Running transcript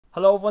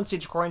Hello everyone,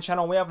 Siege Corin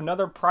channel. We have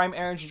another Prime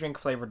energy drink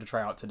flavor to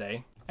try out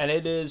today, and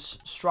it is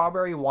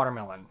strawberry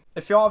watermelon.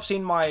 If y'all have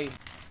seen my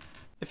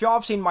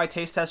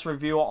taste test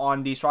review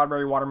on the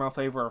strawberry watermelon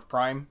flavor of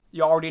Prime,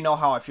 you already know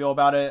how I feel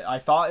about it. I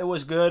thought it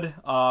was good.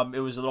 It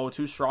was a little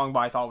too strong, but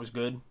I thought it was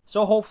good.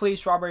 So hopefully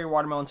strawberry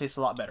watermelon tastes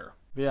a lot better.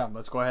 But yeah,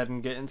 let's go ahead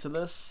and get into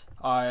this.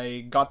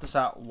 I got this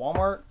at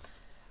Walmart.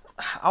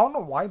 I don't know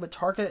why, but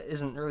Target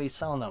isn't really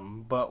selling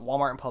them, but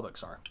Walmart and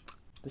Publix are.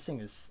 This thing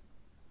is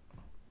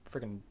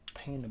freaking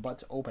pain in the butt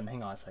to open.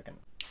 Hang on a second.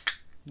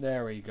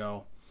 There we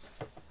go.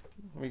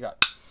 We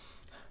got...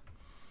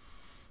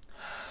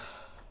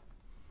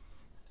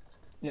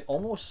 It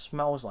almost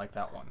smells like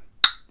that one.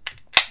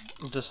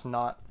 Just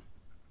not...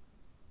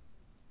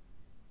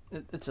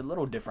 It's a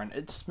little different.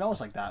 It smells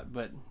like that,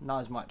 but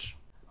not as much.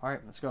 Alright,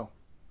 let's go.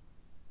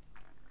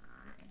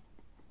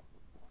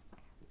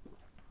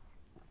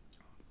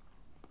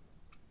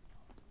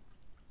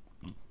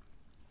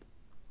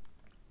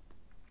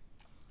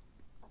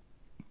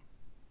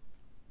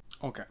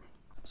 Okay.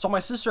 So my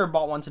sister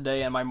bought one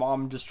today and my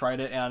mom just tried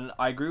it, and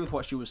I agree with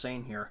what she was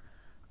saying here.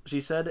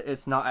 She said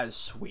it's not as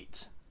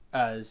sweet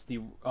as the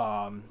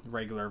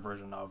regular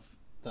version of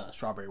the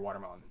strawberry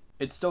watermelon.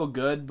 It's still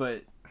good,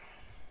 but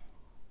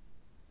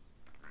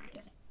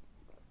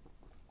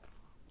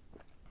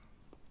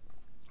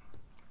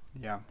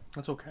yeah,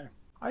 that's okay.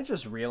 I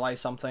just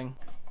realized something.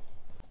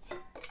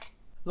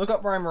 Look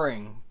up Prime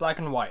Ring, black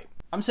and white.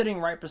 I'm sitting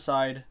right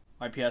beside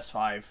my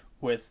PS5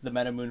 with the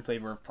Metamoon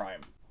flavor of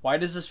Prime. Why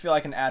does this feel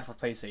like an ad for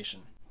PlayStation?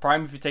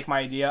 Prime, if you take my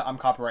idea, I'm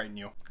copyrighting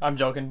you. I'm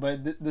joking,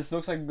 but this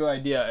looks like a good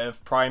idea.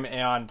 If Prime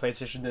and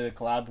PlayStation did a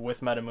collab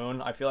with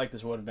Metamoon, I feel like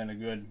this would have been a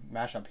good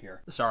mashup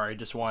here. Sorry,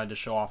 just wanted to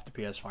show off the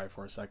PS5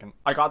 for a second.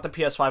 I got the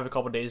PS5 a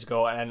couple days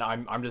ago, and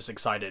I'm just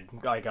excited.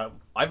 Like,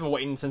 I've been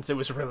waiting since it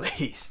was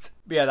released.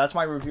 But yeah, that's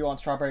my review on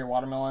strawberry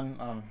watermelon.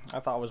 I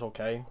thought it was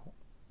okay.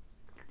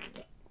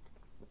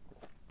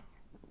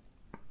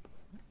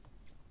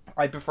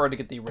 I prefer to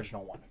get the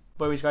original one.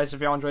 But anyways guys, if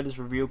y'all enjoyed this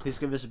review, please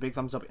give this a big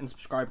thumbs up and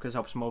subscribe because it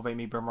helps motivate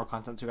me to bring more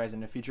content to you guys in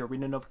the future.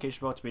 Read the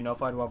notification bell to be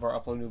notified whenever I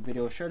upload new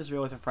videos. Share this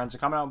video with your friends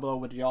and comment down below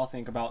what y'all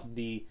think about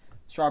the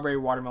strawberry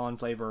watermelon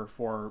flavor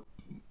for...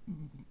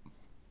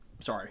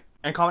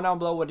 And comment down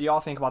below what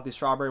y'all think about the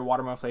strawberry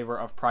watermelon flavor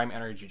of Prime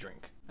energy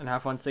drink. And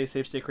have fun, stay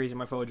safe, stay crazy,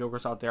 my fellow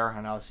jokers out there,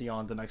 and I'll see you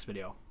on the next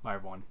video. Bye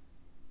everyone.